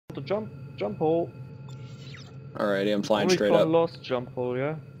The jump hole. Alrighty, I'm flying Nomicron straight up. lost jump hole,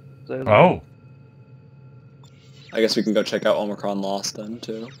 yeah? There's Oh. I guess we can go check out Omicron Lost then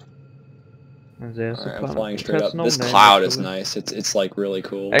too. And there's Alright, a I'm planet. flying It straight has up. no This name, cloud is actually. nice. It's like really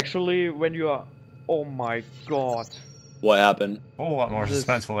cool. Actually, when you are... Oh my god. What happened? A whole lot more This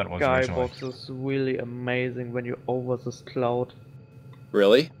suspenseful than it was originally. skybox is really amazing when you're over this cloud.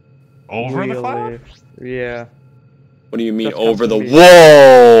 Really? Over the cloud? Yeah. What do you mean Just come over to the... me.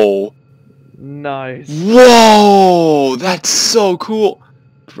 Whoa! Nice. Whoa! That's so cool!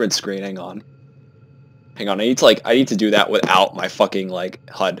 Print screen, hang on. Hang on, I need to do that without my fucking, like,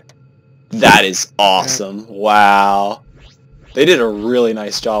 HUD. That is awesome. Wow. They did a really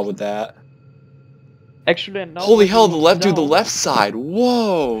nice job with that. Actually, and now Holy when hell, you the look left dude, the down- left side.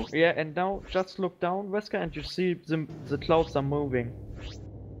 Whoa! Yeah, and now just look down, Wesker, and you see the clouds are moving.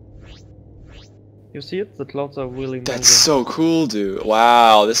 You see it? The clouds are really moving. That's so cool, dude.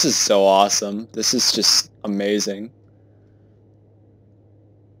 Wow, this is so awesome. This is just amazing.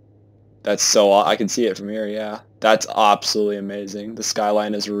 That's so I can see it from here, yeah. That's absolutely amazing. The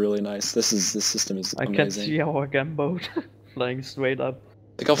skyline is really nice. This system is I amazing. can see our gunboat flying straight up.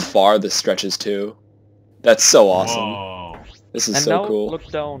 Look how far this stretches too. That's so awesome. Whoa. This is And so now cool. look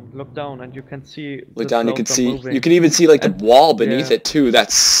down, and you can see. Look the down, you clouds can are see. moving. You can even see like the And- wall beneath yeah. it too.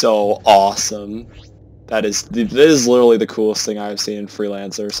 That's so awesome. That is literally the coolest thing I've seen in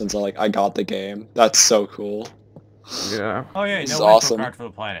Freelancer since I got the game. That's so cool. Yeah. Oh yeah, This no is info awesome. card for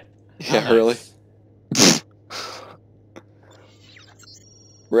the planet. Yeah, Oh, really. nice.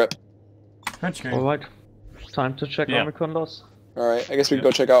 Rip. Print screen. Alright. Time to check Yeah. Omicron loss. Alright, I guess we can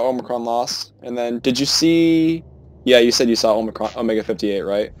go check out Omicron Lost. And then, did you see... Yeah, you said you saw Omega 58,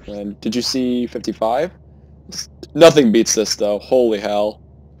 right? And did you see 55? Nothing beats this, though. Holy hell.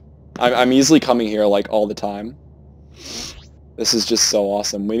 I'm easily coming here, like, all the time. This is just so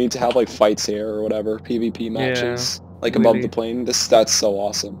awesome. We need to have, like, fights here or whatever. PvP matches. Like, above really. the plane. That's so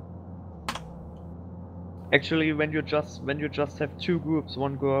awesome. Actually, when you just have two groups,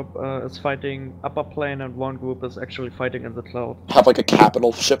 one group is fighting upper plane, and one group is actually fighting in the cloud. Have, like, a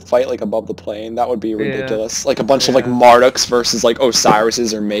capital ship fight, like, above the plane. That would be ridiculous. Like, a bunch of, like, Yeah. Marduks versus, like,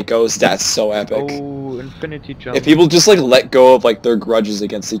 Osiris's or Makos. That's so epic. Oh, infinity jump. If people just like let go of like their grudges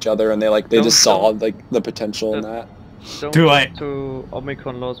against each other and they just saw Don't- like the potential in that. Don't Do jump it. to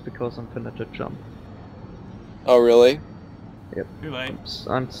Omicron loss because infinity jump. Oh really? Too late.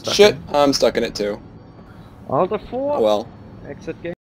 I'm stuck. Shit, I'm stuck in it too. Alt F4. Oh well. Exit game.